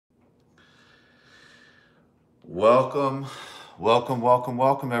Welcome,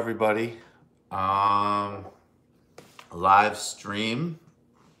 welcome, everybody. Live stream.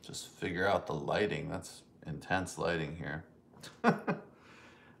 Just figure out the lighting. That's intense lighting here.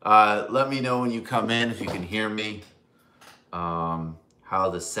 Let me know when you come in if you can hear me. How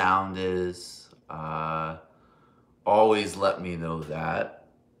the sound is. Always let me know that.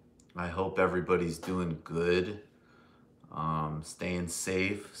 I hope everybody's doing good. Staying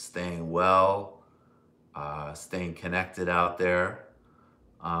safe, staying well, staying connected out there.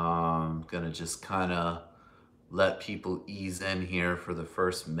 Gonna just kind of let people ease in here for the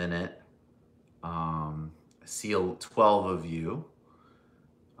first minute. I see 12 of you.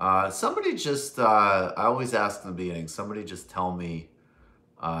 Somebody just, I always ask in the beginning, somebody just tell me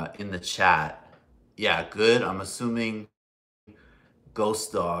in the chat. Yeah, good. I'm assuming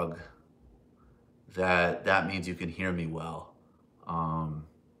Ghost Dog, that means you can hear me well.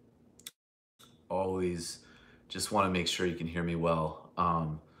 Always just want to make sure you can hear me well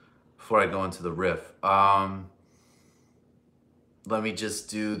before I go into the riff. Let me just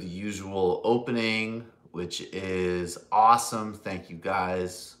do the usual opening, which is awesome. Thank you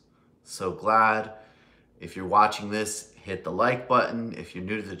guys. So glad. If you're watching this, hit the like button. If you're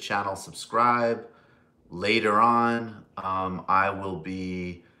new to the channel, subscribe. Later on, I will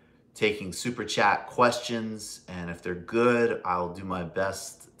be taking super chat questions, and if they're good, I'll do my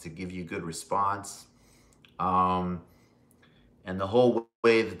best to give you good response. And the whole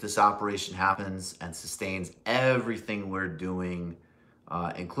way that this operation happens and sustains everything we're doing,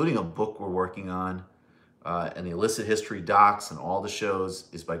 including a book we're working on, and the Illicit History docs and all the shows,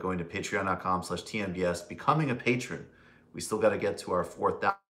 is by going to patreon.com/TNBS, becoming a patron. We still got to get to our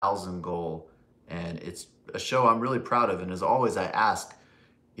 4,000 goal, and it's a show I'm really proud of. And as always, I ask,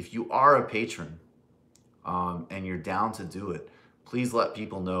 if you are a patron and you're down to do it, please let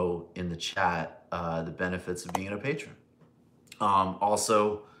people know in the chat the benefits of being a patron.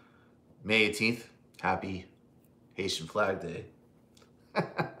 Also, May 18th, happy Haitian Flag Day.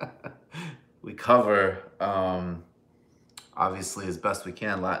 We cover, obviously, as best we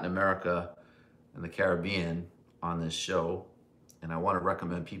can, Latin America and the Caribbean on this show. And I want to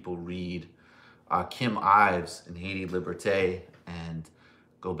recommend people read Kim Ives in Haiti Liberté and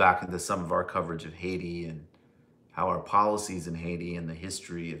go back into some of our coverage of Haiti and how our policies in Haiti and the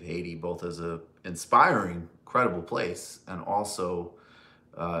history of Haiti, both as a inspiring, incredible place and also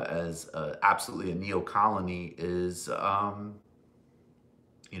as absolutely a neo-colony, is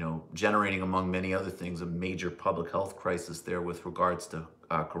generating, among many other things, a major public health crisis there with regards to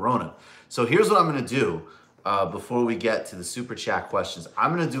Corona. So here's what I'm going to do before we get to the super chat questions.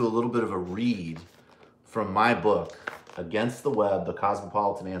 I'm going to do a little bit of a read from my book, Against the Web, The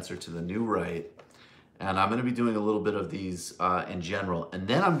Cosmopolitan Answer to the New Right. And I'm going to be doing a little bit of these in general. And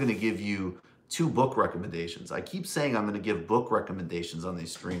then I'm going to give you 2 book recommendations. I keep saying I'm going to give book recommendations on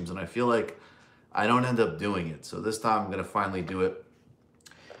these streams, and I feel like I don't end up doing it. So this time I'm going to finally do it.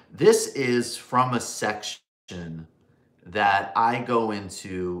 This is from a section that I go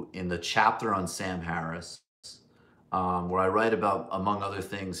into in the chapter on Sam Harris, where I write about, among other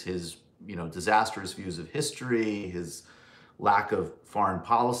things, his disastrous views of history, his lack of foreign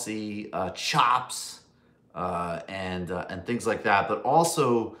policy chops, and things like that, but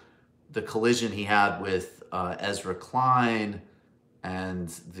also the collision he had with Ezra Klein and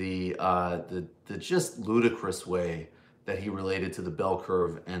the just ludicrous way that he related to the bell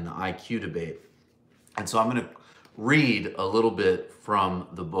curve and the IQ debate. And so I'm going to read a little bit from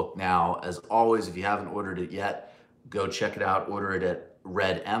the book now. As always, if you haven't ordered it yet, go check it out. Order it at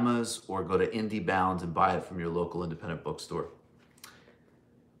Red Emma's or go to IndieBound and buy it from your local independent bookstore.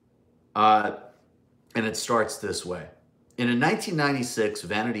 And it starts this way. In a 1996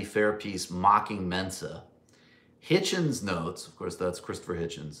 Vanity Fair piece mocking Mensa, Hitchens notes, of course that's Christopher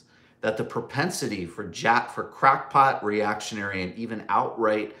Hitchens, that the propensity for crackpot, reactionary, and even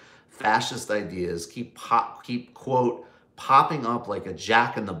outright fascist ideas keep quote, popping up like a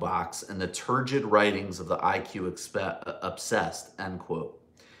jack-in-the-box in the turgid writings of the IQ obsessed, end quote.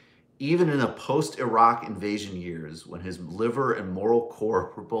 Even in the post-Iraq invasion years, when his liver and moral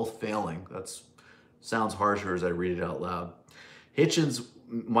core were both failing, that sounds harsher as I read it out loud, Hitchens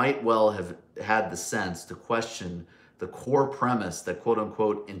might well have had the sense to question the core premise that, quote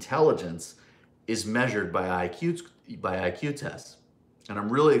unquote, intelligence is measured by IQ tests. And I'm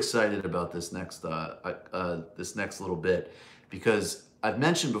really excited about this next little bit, because I've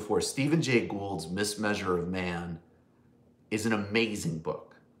mentioned before, Stephen Jay Gould's Mismeasure of Man is an amazing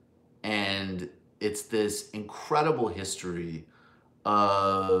book. And it's this incredible history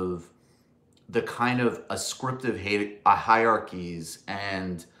of the kind of ascriptive hierarchies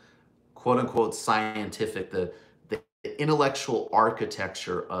and quote unquote scientific, the intellectual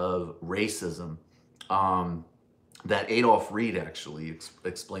architecture of racism that Adolph Reed actually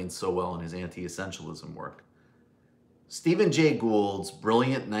explains so well in his anti-essentialism work. Stephen Jay Gould's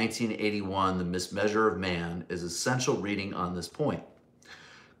brilliant 1981 The Mismeasure of Man is essential reading on this point.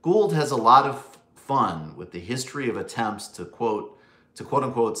 Gould has a lot of fun with the history of attempts to quote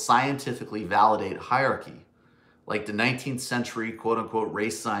unquote scientifically validate hierarchy, like the 19th century quote unquote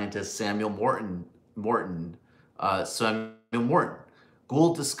race scientist Samuel Morton.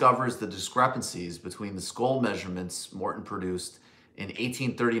 Gould discovers the discrepancies between the skull measurements Morton produced in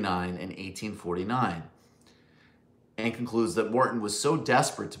 1839 and 1849, and concludes that Morton was so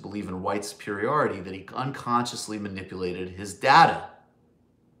desperate to believe in white superiority that he unconsciously manipulated his data.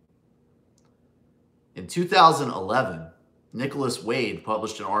 In 2011, Nicholas Wade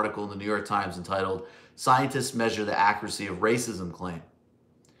published an article in the New York Times entitled "Scientists Measure the Accuracy of Racism Claim."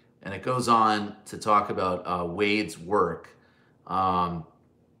 And it goes on to talk about Wade's work and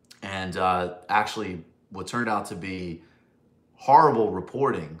actually what turned out to be horrible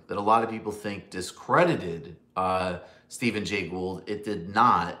reporting that a lot of people think discredited Stephen Jay Gould. It did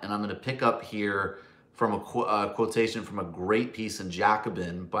not. And I'm going to pick up here from a quotation from a great piece in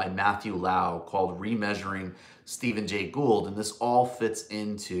Jacobin by Matthew Lau called "Remeasuring Stephen Jay Gould." And this all fits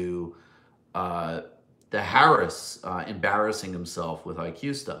into the Harris embarrassing himself with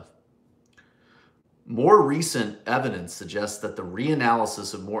IQ stuff. More recent evidence suggests that the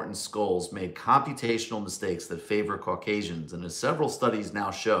reanalysis of Morton's skulls made computational mistakes that favor Caucasians, and as several studies now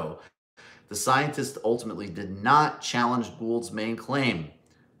show, the scientist ultimately did not challenge Gould's main claim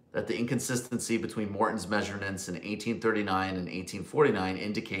that the inconsistency between Morton's measurements in 1839 and 1849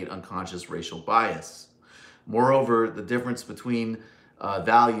 indicate unconscious racial bias. Moreover, the difference between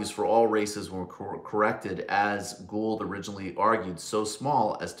values for all races were corrected, as Gould originally argued, so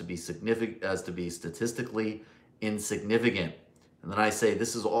small as to be statistically insignificant. And then I say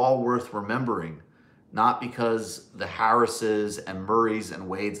this is all worth remembering, not because the Harrises and Murrays and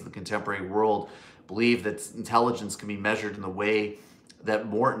Wades of the contemporary world believe that intelligence can be measured in the way that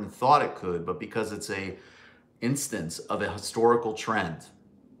Morton thought it could, but because it's an instance of a historical trend.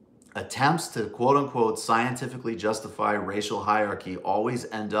 Attempts to quote-unquote scientifically justify racial hierarchy always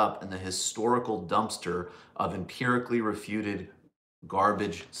end up in the historical dumpster of empirically refuted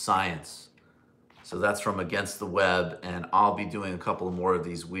garbage science. So that's from Against the Web, and I'll be doing a couple more of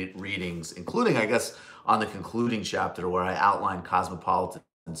these readings, including, I guess, on the concluding chapter where I outline cosmopolitan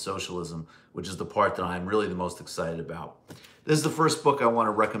socialism, which is the part that I'm really the most excited about. This is the first book I want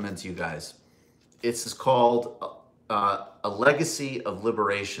to recommend to you guys. It's called A Legacy of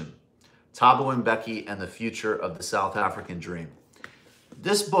Liberation, Thabo Mbeki and the Future of the South African Dream.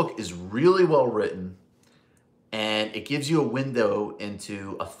 This book is really well written, and it gives you a window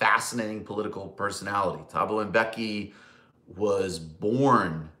into a fascinating political personality. Thabo Mbeki was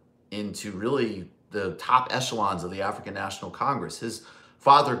born into really the top echelons of the African National Congress. His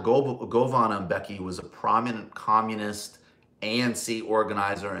father, Govan Mbeki, was a prominent communist ANC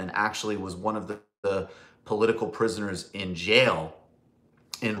organizer and actually was one of the political prisoners in jail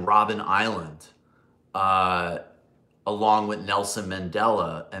in Robben Island, along with Nelson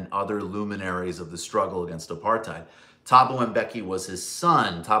Mandela and other luminaries of the struggle against apartheid. Thabo Mbeki was his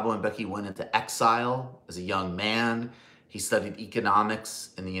son. Thabo Mbeki went into exile as a young man. He studied economics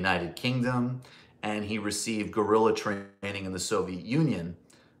in the United Kingdom, and he received guerrilla training in the Soviet Union.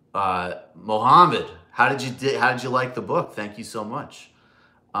 Mohammed, how did you like the book? Thank you so much.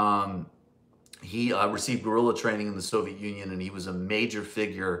 He received guerrilla training in the Soviet Union, and he was a major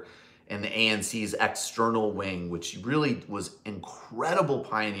figure in the ANC's external wing, which really was incredible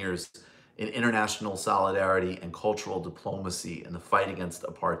pioneers in international solidarity and cultural diplomacy in the fight against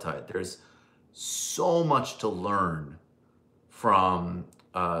apartheid. There's so much to learn from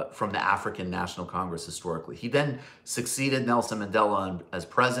the African National Congress historically. He then succeeded Nelson Mandela as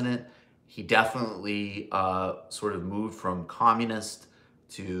president. He definitely sort of moved from communist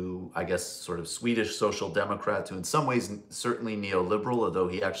to, I guess, sort of Swedish social democrat to, in some ways, certainly neoliberal, although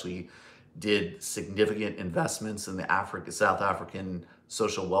he actually did significant investments in the South African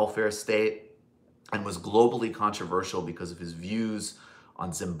social welfare state, and was globally controversial because of his views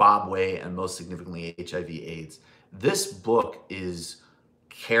on Zimbabwe and, most significantly, HIV/AIDS. This book is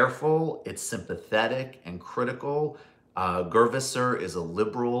careful, it's sympathetic and critical. Gervisser is a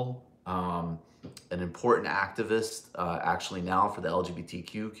liberal, an important activist, actually now for the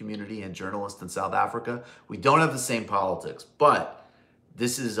LGBTQ community and journalist in South Africa. We don't have the same politics, but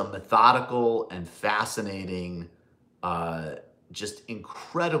this is a methodical and fascinating, just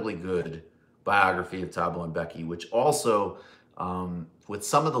incredibly good biography of Thabo Mbeki, which also with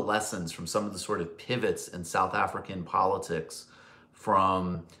some of the lessons from some of the sort of pivots in South African politics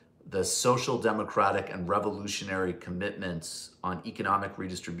from the social democratic and revolutionary commitments on economic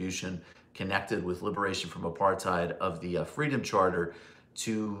redistribution connected with liberation from apartheid of the Freedom Charter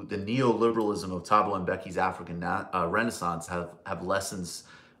to the neoliberalism of Thabo Mbeki's African Renaissance have lessons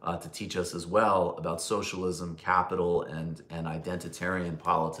to teach us as well about socialism, capital, and identitarian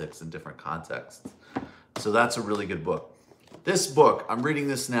politics in different contexts. So that's a really good book. This book, I'm reading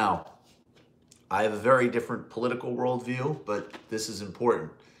this now. I have a very different political worldview, but this is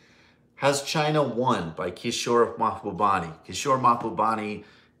important. Has China Won by Kishore Mahbubani. Kishore Mahbubani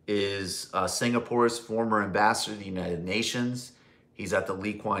is Singapore's former ambassador to the United Nations. He's at the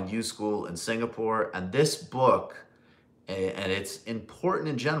Lee Kuan Yew School in Singapore. And this book, and it's important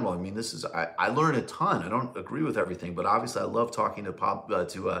in general. I mean, I learn a ton. I don't agree with everything, but obviously I love talking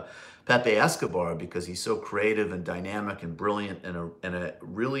to Pepe Escobar because he's so creative and dynamic and brilliant and a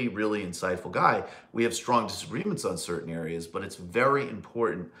really, really insightful guy. We have strong disagreements on certain areas, but it's very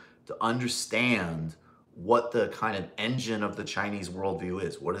important to understand what the kind of engine of the Chinese worldview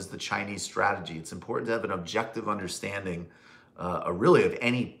is. What is the Chinese strategy? It's important to have an objective understanding really of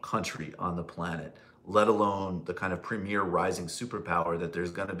any country on the planet, let alone the kind of premier rising superpower that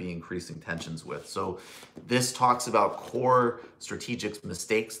there's going to be increasing tensions with. So this talks about core strategic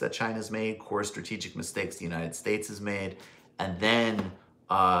mistakes that China's made, core strategic mistakes the United States has made, and then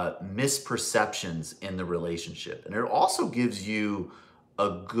misperceptions in the relationship. And it also gives you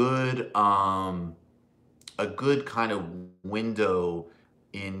a good kind of window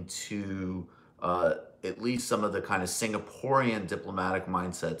into at least some of the kind of Singaporean diplomatic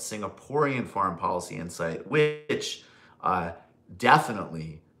mindset, Singaporean foreign policy insight, which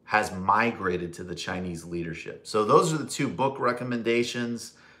definitely has migrated to the Chinese leadership. So those are the two book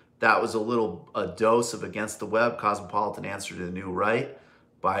recommendations. That was a dose of Against the Web, Cosmopolitan Answer to the New Right.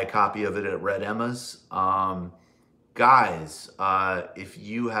 Buy a copy of it at Red Emma's. Guys, if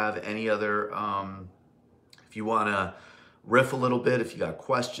you have any other, if you want to riff a little bit, if you got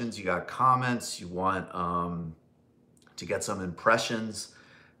questions, you got comments, you want to get some impressions,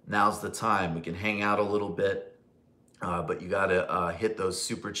 now's the time. We can hang out a little bit, but you got to hit those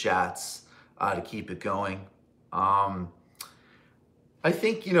super chats to keep it going. I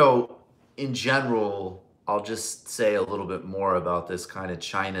think, in general, I'll just say a little bit more about this kind of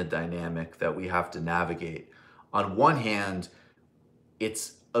China dynamic that we have to navigate. On one hand,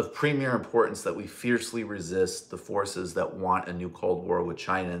 it's of premier importance that we fiercely resist the forces that want a new Cold War with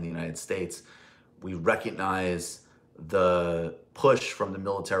China and the United States. We recognize the push from the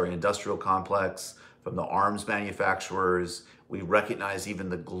military-industrial complex, from the arms manufacturers. We recognize even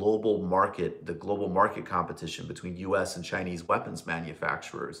the global market competition between US and Chinese weapons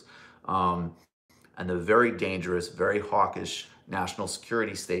manufacturers, and the very dangerous, very hawkish national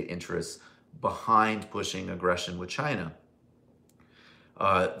security state interests behind pushing aggression with China.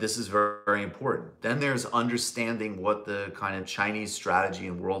 This is very, very important. Then there's understanding what the kind of Chinese strategy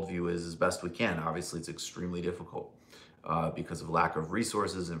and worldview is as best we can. Obviously, it's extremely difficult because of lack of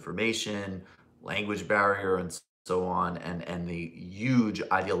resources, information, language barrier, and so on, and the huge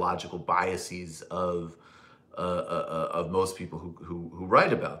ideological biases of most people who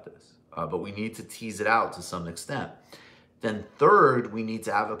write about this. But we need to tease it out to some extent. Then third, we need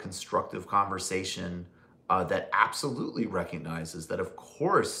to have a constructive conversation that absolutely recognizes that, of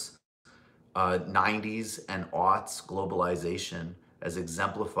course, 90s and aughts globalization, as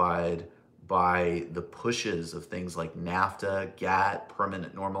exemplified by the pushes of things like NAFTA, GATT,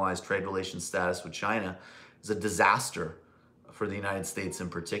 permanent normalized trade relations status with China, is a disaster for the United States in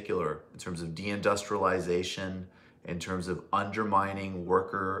particular, in terms of deindustrialization, in terms of undermining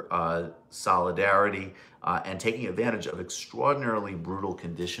worker solidarity, and taking advantage of extraordinarily brutal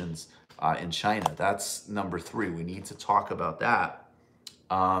conditions in China. That's number three. We need to talk about that.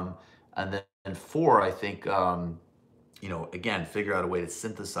 And then four, I think, again, figure out a way to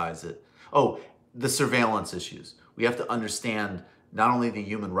synthesize it. Oh, the surveillance issues. We have to understand not only the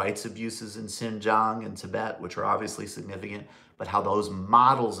human rights abuses in Xinjiang and Tibet, which are obviously significant, but how those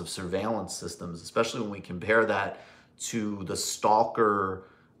models of surveillance systems, especially when we compare that to the stalker,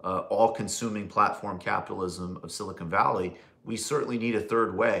 all-consuming platform capitalism of Silicon Valley, we certainly need a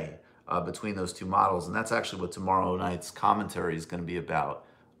third way between those two models. And that's actually what tomorrow night's commentary is going to be about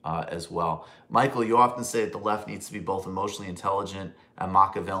as well. Michael, you often say that the left needs to be both emotionally intelligent and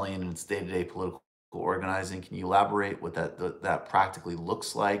Machiavellian in its day-to-day political organizing. Can you elaborate what that practically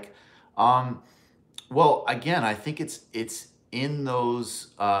looks like? Well, again, I think it's in those,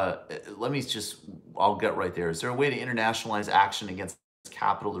 I'll get right there. Is there a way to internationalize action against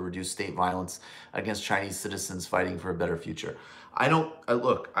capital to reduce state violence against Chinese citizens fighting for a better future.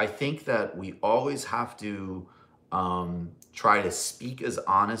 Look, I think that we always have to try to speak as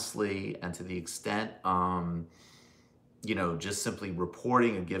honestly and to the extent, just simply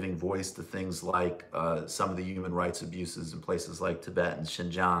reporting and giving voice to things like some of the human rights abuses in places like Tibet and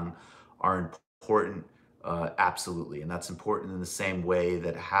Xinjiang are important, absolutely. And that's important in the same way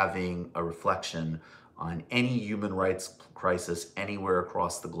that having a reflection on any human rights crisis anywhere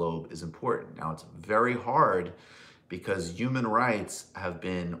across the globe is important. Now, it's very hard because human rights have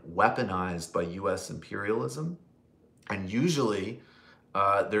been weaponized by US imperialism, and usually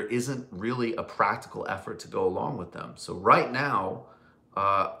there isn't really a practical effort to go along with them. So right now,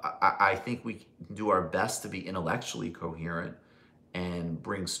 I think we can do our best to be intellectually coherent and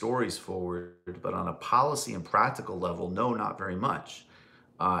bring stories forward, but on a policy and practical level, no, not very much.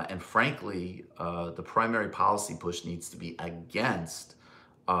 And frankly, the primary policy push needs to be against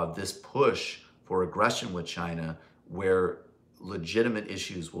this push for aggression with China, where legitimate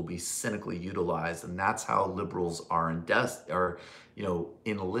issues will be cynically utilized, and that's how liberals are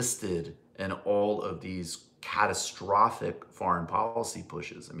enlisted in all of these catastrophic foreign policy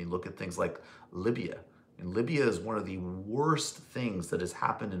pushes. I mean, look at things like Libya. And Libya is one of the worst things that has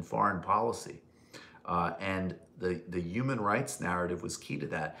happened in foreign policy. And the human rights narrative was key to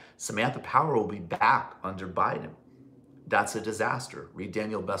that. Samantha Power will be back under Biden. That's a disaster. Read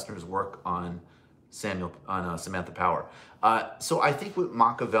Daniel Bessner's work on Samantha Power. So I think with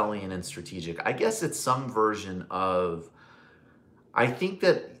Machiavellian and strategic, I guess it's some version of, I think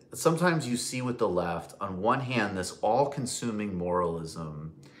that sometimes you see with the left, on one hand, this all-consuming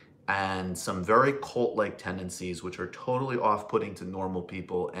moralism and some very cult-like tendencies, which are totally off-putting to normal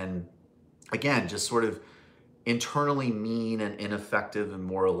people, and again, just sort of internally mean and ineffective and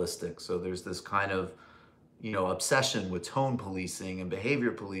moralistic. So there's this kind of, obsession with tone policing and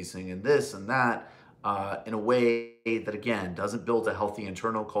behavior policing and this and that, in a way that, again, doesn't build a healthy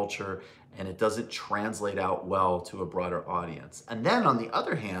internal culture, and it doesn't translate out well to a broader audience. And then on the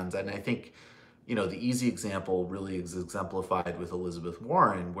other hand, and I think, the easy example really is exemplified with Elizabeth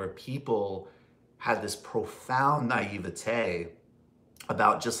Warren, where people had this profound naivete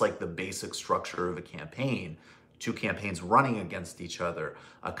about just like the basic structure of a campaign. Two campaigns running against each other,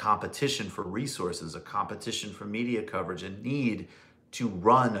 a competition for resources, a competition for media coverage, a need to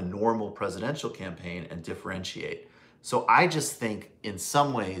run a normal presidential campaign and differentiate. So I just think in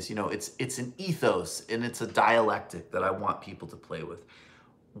some ways, it's an ethos and it's a dialectic that I want people to play with.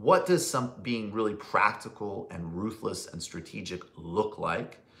 What does being really practical and ruthless and strategic look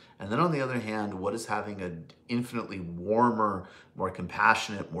like? And then on the other hand, what does having an infinitely warmer, more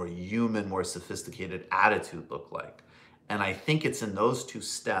compassionate, more human, more sophisticated attitude look like? And I think it's in those two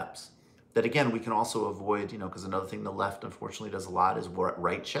steps that, again, we can also avoid, because another thing the left unfortunately does a lot is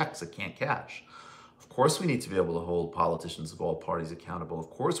write checks it can't cash. Of course, we need to be able to hold politicians of all parties accountable. Of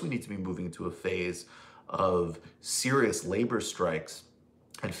course, we need to be moving into a phase of serious labor strikes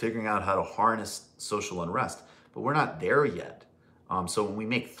and figuring out how to harness social unrest. But we're not there yet. So when we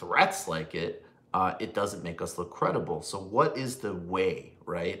make threats like it doesn't make us look credible. So what is the way,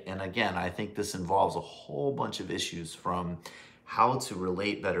 right? And again, I think this involves a whole bunch of issues, from how to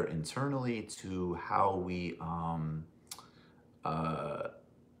relate better internally to how we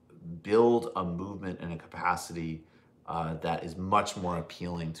build a movement and a capacity that is much more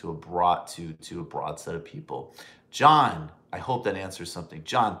appealing to a broad set of people. John, I hope that answers something.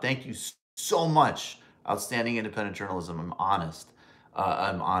 John, thank you so much. Outstanding independent journalism.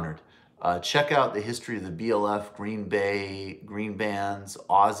 I'm honored. Check out the history of the BLF, Green Bay, Green Bands,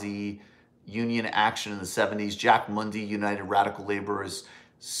 Aussie, Union Action in the 70s, Jack Mundy, United Radical Laborers,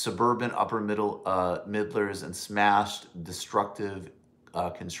 suburban upper middlers, and smashed, destructive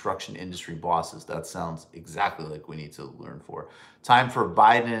construction industry bosses. That sounds exactly like we need to learn for. Time for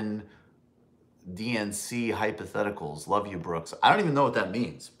Biden DNC hypotheticals. Love you, Brooks. I don't even know what that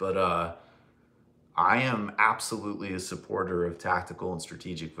means, but I am absolutely a supporter of tactical and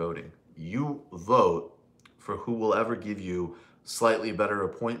strategic voting. You vote for who will ever give you slightly better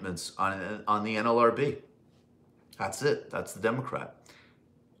appointments on the NLRB. That's it. That's the Democrat.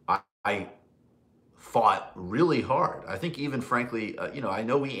 I fought really hard. I think even frankly, I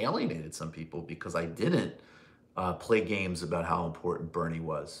know we alienated some people because I didn't play games about how important Bernie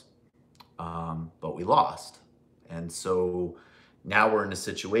was, but we lost. And so now we're in a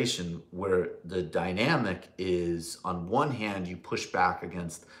situation where the dynamic is, on one hand, you push back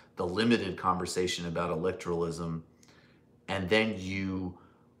against the limited conversation about electoralism, and then you,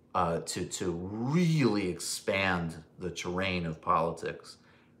 to really expand the terrain of politics,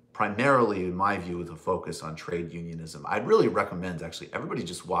 primarily, in my view, with a focus on trade unionism. I'd really recommend, actually, everybody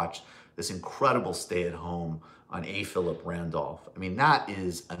just watch this incredible Stay at Home on A. Philip Randolph. I mean, that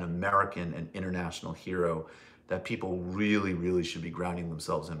is an American and international hero that people really, really should be grounding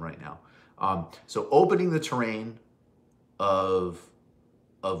themselves in right now. So opening the terrain of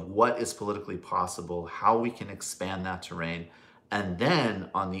what is politically possible, how we can expand that terrain, and then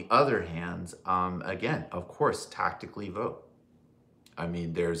on the other hand, again, of course, tactically vote. I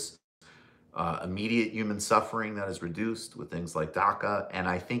mean, there's immediate human suffering that is reduced with things like DACA. And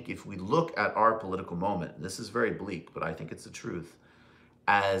I think if we look at our political moment, and this is very bleak, but I think it's the truth,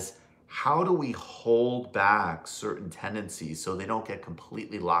 as how do we hold back certain tendencies so they don't get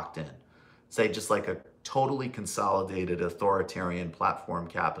completely locked in? Say, just like a totally consolidated authoritarian platform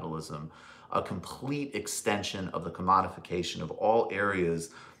capitalism, a complete extension of the commodification of all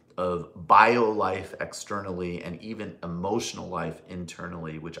areas of bio life externally and even emotional life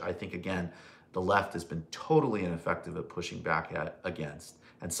internally, which I think, again, the left has been totally ineffective at pushing back against,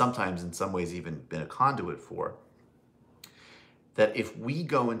 and sometimes in some ways even been a conduit for. That if we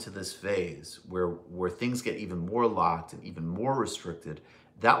go into this phase where things get even more locked and even more restricted,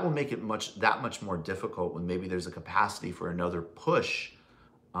 that will make it that much more difficult when maybe there's a capacity for another push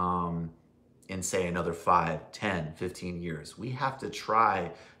in, say, another 5, 10, 15 years. We have to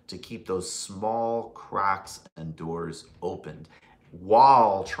try to keep those small cracks and doors opened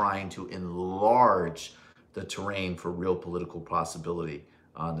while trying to enlarge the terrain for real political possibility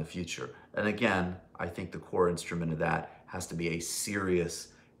in the future. And again, I think the core instrument of that has to be a serious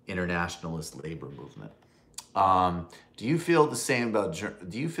internationalist labor movement. Do you feel the same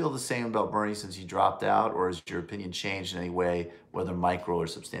about Bernie since he dropped out, or has your opinion changed in any way, whether micro or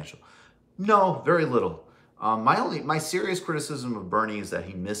substantial? No, very little. My serious criticism of Bernie is that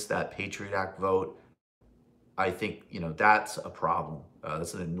he missed that Patriot Act vote. I think, that's a problem.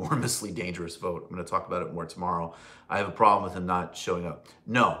 That's an enormously dangerous vote. I'm going to talk about it more tomorrow. I have a problem with him not showing up.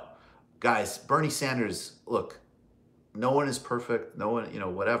 No, guys, Bernie Sanders, look, no one is perfect. No one,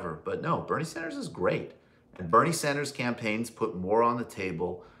 whatever. But no, Bernie Sanders is great. And Bernie Sanders campaigns put more on the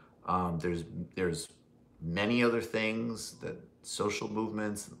table. There's many other things, that social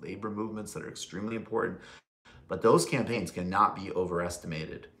movements, labor movements, that are extremely important. But those campaigns cannot be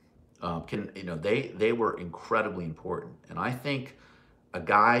overestimated. They were incredibly important. And I think a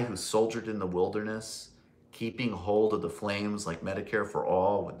guy who soldiered in the wilderness, keeping hold of the flames like Medicare for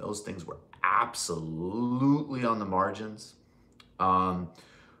All, when those things were absolutely on the margins,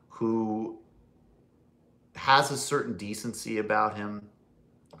 who has a certain decency about him,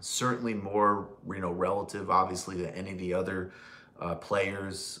 certainly more, relative, obviously, to any of the other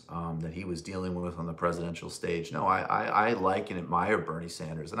players that he was dealing with on the presidential stage. No, I like and admire Bernie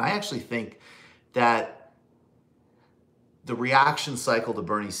Sanders. And I actually think that the reaction cycle to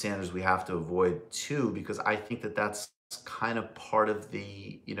Bernie Sanders we have to avoid too, because I think that that's kind of part of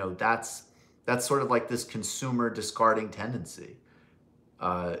the, that's sort of like this consumer discarding tendency.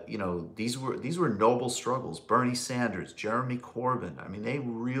 These were noble struggles. Bernie Sanders, Jeremy Corbyn. I mean, they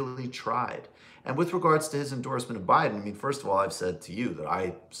really tried. And with regards to his endorsement of Biden, I mean, first of all, I've said to you that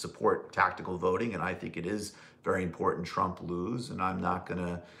I support tactical voting, and I think it is very important Trump lose, and I'm not going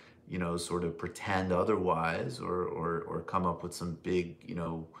to, sort of pretend otherwise or come up with some big,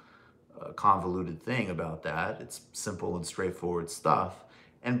 convoluted thing about that. It's simple and straightforward stuff.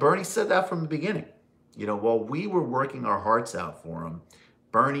 And Bernie said that from the beginning. While we were working our hearts out for him,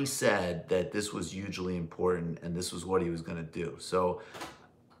 Bernie said that this was hugely important and this was what he was going to do. So,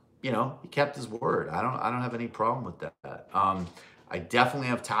 he kept his word. I don't have any problem with that. I definitely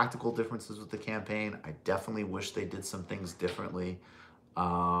have tactical differences with the campaign. I definitely wish they did some things differently.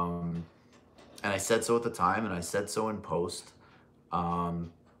 And I said so at the time, and I said so in post.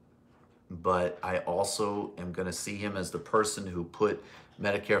 But I also am going to see him as the person who put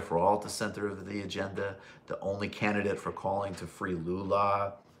Medicare for All at the center of the agenda, the only candidate for calling to free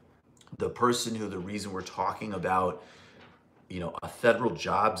Lula, the person who, the reason we're talking about, a federal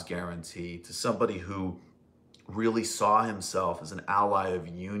jobs guarantee, to somebody who really saw himself as an ally of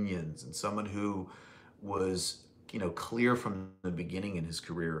unions and someone who was, clear from the beginning in his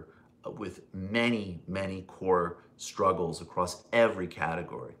career with many, many core struggles across every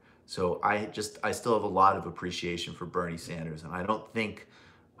category. So I still have a lot of appreciation for Bernie Sanders. And I don't think,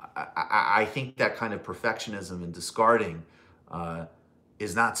 I think that kind of perfectionism and discarding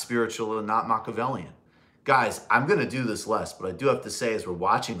is not spiritual and not Machiavellian. Guys, I'm going to do this less, but I do have to say, as we're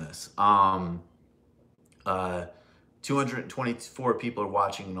watching this, 224 people are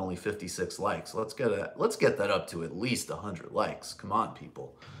watching and only 56 likes. Let's get that up to at least 100 likes. Come on,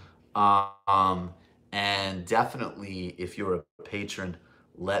 people. And definitely, if you're a patron,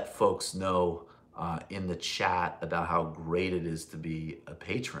 let folks know in the chat about how great it is to be a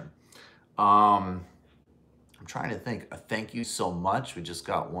patron. I'm trying to think. Thank you so much. We just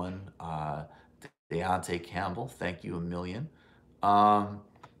got one. Deontay Campbell, thank you a million.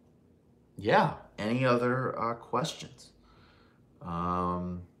 Yeah, any other questions?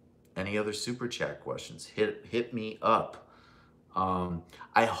 Any other super chat questions? Hit me up.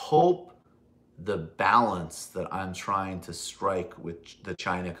 I hope the balance that I'm trying to strike with the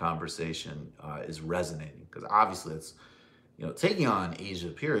China conversation is resonating, because obviously it's, taking on Asia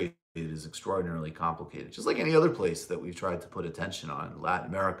period is extraordinarily complicated, just like any other place that we've tried to put attention on, Latin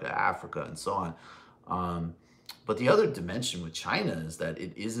America, Africa, and so on. But the other dimension with China is that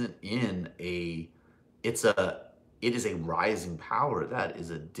it isn't it is a rising power. That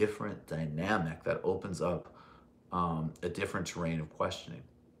is a different dynamic that opens up a different terrain of questioning.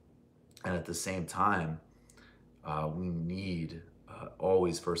 And at the same time, we need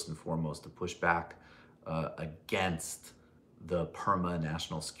always, first and foremost, to push back against the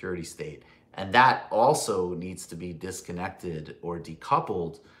national security state. And that also needs to be disconnected or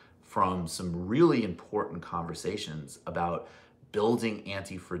decoupled from some really important conversations about building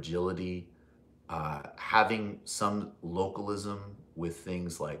anti-fragility, having some localism with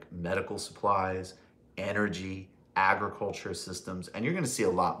things like medical supplies, energy, agriculture systems. And you're going to see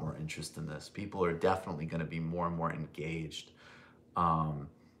a lot more interest in this. People are definitely going to be more and more engaged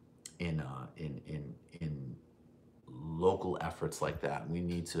in local efforts like that. We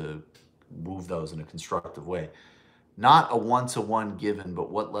need to move those in a constructive way. Not a one-to-one given, but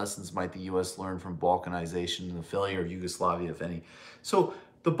what lessons might the U.S. learn from Balkanization and the failure of Yugoslavia, if any? So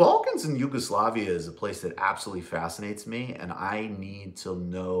the Balkans and Yugoslavia is a place that absolutely fascinates me, and I need to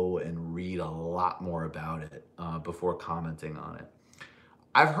know and read a lot more about it before commenting on it.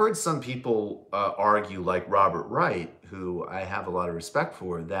 I've heard some people argue, like Robert Wright, who I have a lot of respect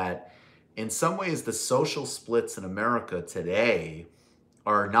for, that in some ways the social splits in America today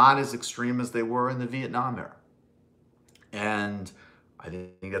are not as extreme as they were in the Vietnam era. And I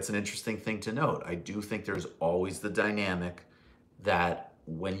think that's an interesting thing to note. I do think there's always the dynamic that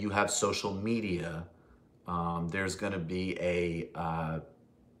when you have social media, there's going to be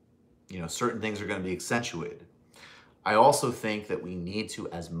certain things are going to be accentuated. I also think that we need to,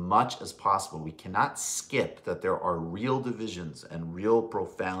 as much as possible, we cannot skip that there are real divisions and real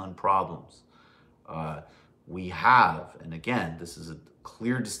profound problems. We have, and again, this is a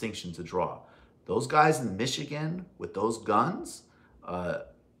clear distinction to draw. Those guys in Michigan with those guns,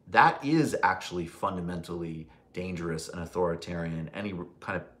 that is actually fundamentally dangerous and authoritarian, any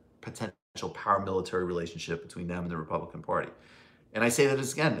kind of potential paramilitary relationship between them and the Republican Party. And I say that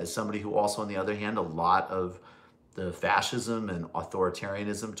as somebody who also, on the other hand, a lot of the fascism and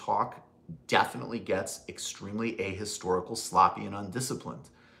authoritarianism talk definitely gets extremely ahistorical, sloppy, and undisciplined.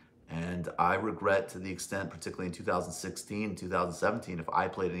 And I regret, to the extent, particularly in 2016, 2017, if I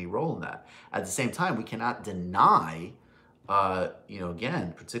played any role in that. At the same time, we cannot deny,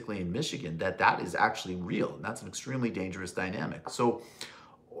 again, particularly in Michigan, that is actually real. And that's an extremely dangerous dynamic. So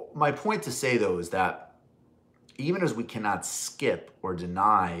my point to say, though, is that even as we cannot skip or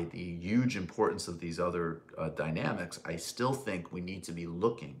deny the huge importance of these other dynamics, I still think we need to be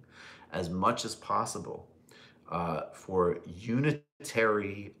looking as much as possible for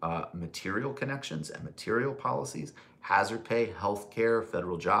unitary material connections and material policies, hazard pay, healthcare,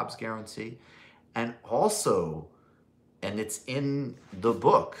 federal jobs guarantee, and also, and it's in the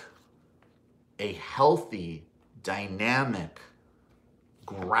book, a healthy, dynamic,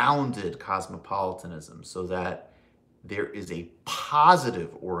 grounded cosmopolitanism, so that there is a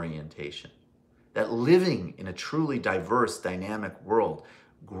positive orientation, that living in a truly diverse, dynamic world,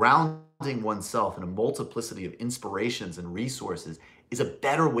 grounding oneself in a multiplicity of inspirations and resources, is a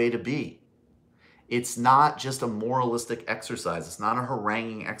better way to be. It's not just a moralistic exercise. It's not a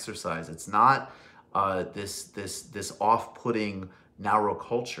haranguing exercise. It's not this off-putting narrow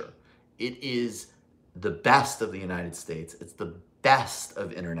culture. It is the best of the United States. It's the best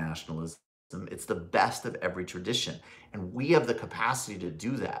of internationalism. It's the best of every tradition. And we have the capacity to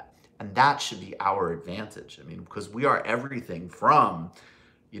do that. And that should be our advantage. I mean, because we are everything from,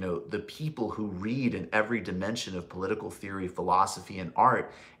 the people who read in every dimension of political theory, philosophy, and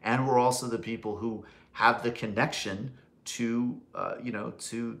art. And we're also the people who have the connection to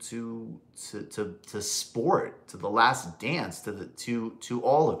sport, to the last dance, to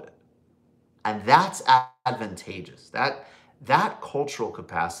all of it. And that's advantageous. That cultural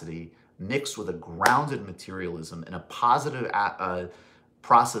capacity mixed with a grounded materialism and a positive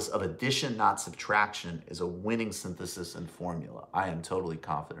process of addition, not subtraction, is a winning synthesis and formula I am totally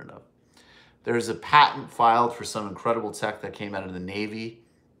confident of. There's a patent filed for some incredible tech that came out of the Navy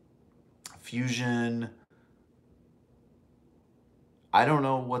Fusion. I don't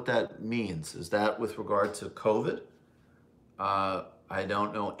know what that means. Is that with regard to COVID? I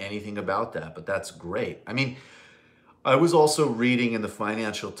don't know anything about that, but that's great. I mean, I was also reading in the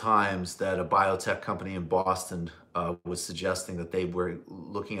Financial Times that a biotech company in Boston was suggesting that they were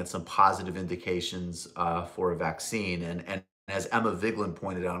looking at some positive indications for a vaccine. And as Emma Vigeland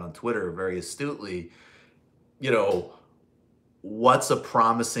pointed out on Twitter very astutely, you know, what's a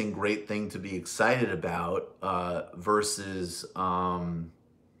promising, great thing to be excited about versus,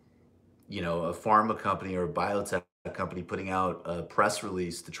 you know, a pharma company or a biotech company putting out a press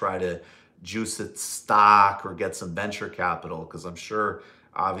release to try to juice its stock or get some venture capital? Because I'm sure,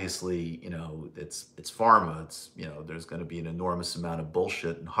 obviously, you know, it's pharma. It's, you know, there's going to be an enormous amount of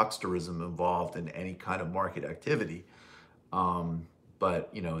bullshit and hucksterism involved in any kind of market activity. But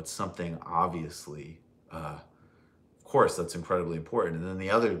you know, it's something obviously. Of course, that's incredibly important. And then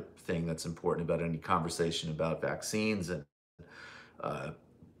the other thing that's important about any conversation about vaccines and, uh,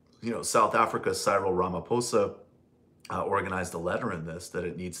 you know, South Africa's Cyril Ramaphosa organized a letter in this that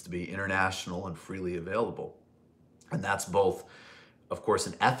it needs to be international and freely available. And that's both, of course,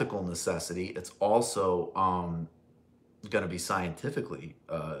 an ethical necessity. It's also going to be scientifically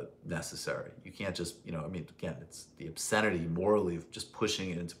necessary. You can't just, you know, I mean, again, it's the obscenity morally of just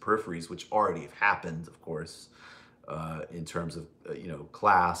pushing it into peripheries, which already have happened, of course, in terms of, you know,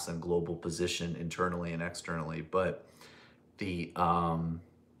 class and global position internally and externally. But the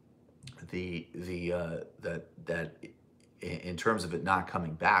that in terms of it not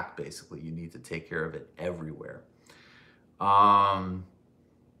coming back, basically, you need to take care of it everywhere.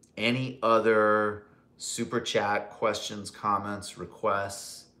 Any other super chat questions, comments,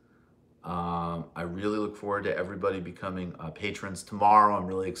 requests? I really look forward to everybody becoming patrons tomorrow. I'm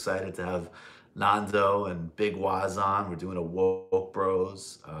really excited to have Nando and Big Waz on. We're doing a Woke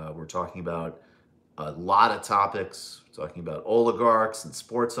Bros. We're talking about a lot of topics. We're talking about oligarchs and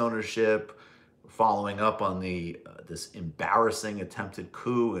sports ownership. We're following up on the this embarrassing attempted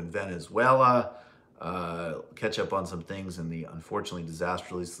coup in Venezuela. Catch up on some things in the unfortunately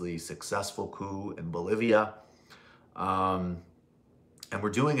disastrously successful coup in Bolivia. And we're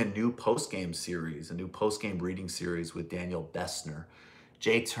doing a new post-game series, a new post-game reading series with Daniel Bessner.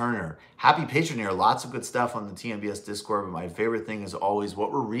 Jay Turner, happy Patreon. Lots of good stuff on the TMBS Discord, but my favorite thing is always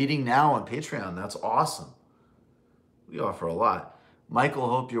what we're reading now on Patreon. That's awesome. We offer a lot. Michael,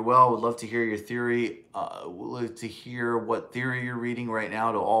 hope you're well. Would love to hear your theory. Would love to hear what theory you're reading right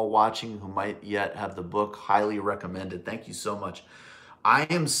now. To all watching who might yet have the book, highly recommended. Thank you so much. I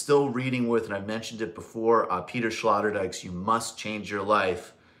am still reading with, and I mentioned it before, Peter Sloterdijk's You Must Change Your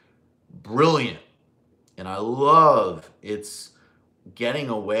Life. Brilliant. And I love its getting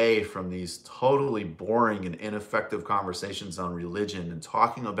away from these totally boring and ineffective conversations on religion and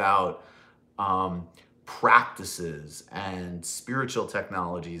talking about practices and spiritual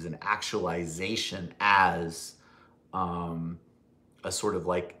technologies and actualization as a sort of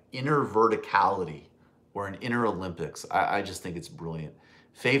like inner verticality or an inner Olympics. I just think it's brilliant.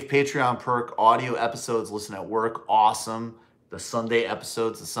 Fave Patreon perk, audio episodes, listen at work, awesome. The Sunday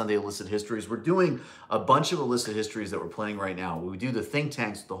episodes, the Sunday illicit histories. We're doing a bunch of illicit histories that we're playing right now. We do the think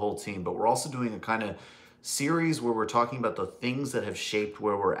tanks with the whole team, but we're also doing a kind of series where we're talking about the things that have shaped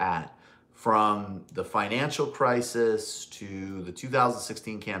where we're at, from the financial crisis to the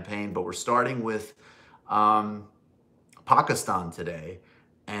 2016 campaign. But we're starting with Pakistan today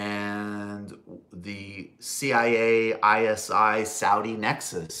and the CIA, ISI, Saudi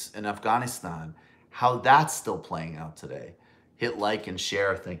nexus in Afghanistan, how that's still playing out today. Hit like and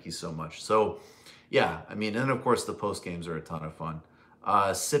share. Thank you so much. So yeah, I mean, and of course the post games are a ton of fun.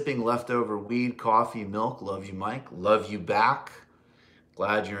 Sipping leftover weed, coffee, milk. Love you, Mike. Love you back.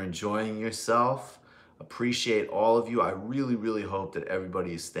 Glad you're enjoying yourself. Appreciate all of you. I really, really hope that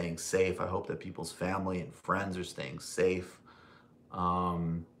everybody is staying safe. I hope that people's family and friends are staying safe. Yeah,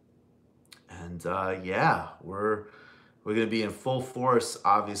 we're going to be in full force,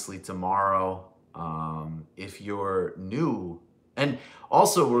 obviously, tomorrow. If you're new, and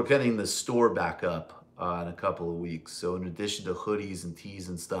also we're getting the store back up in a couple of weeks. So in addition to hoodies and tees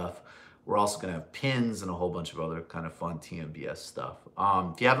and stuff, we're also going to have pins and a whole bunch of other kind of fun TMBS stuff.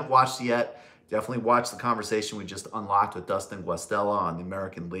 If you haven't watched it yet, definitely watch the conversation we just unlocked with Dustin Guastella on the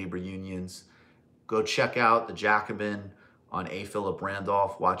American labor unions. Go check out The Jacobin on A. Philip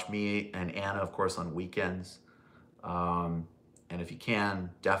Randolph. Watch me and Anna, of course, on weekends. And if you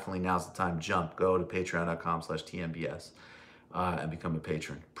can, definitely now's the time, jump. Go to patreon.com/TMBS and become a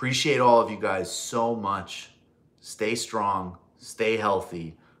patron. Appreciate all of you guys so much. Stay strong, stay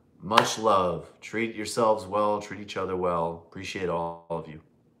healthy. Much love. Treat yourselves well, treat each other well. Appreciate all of you.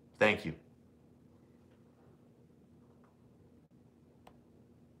 Thank you.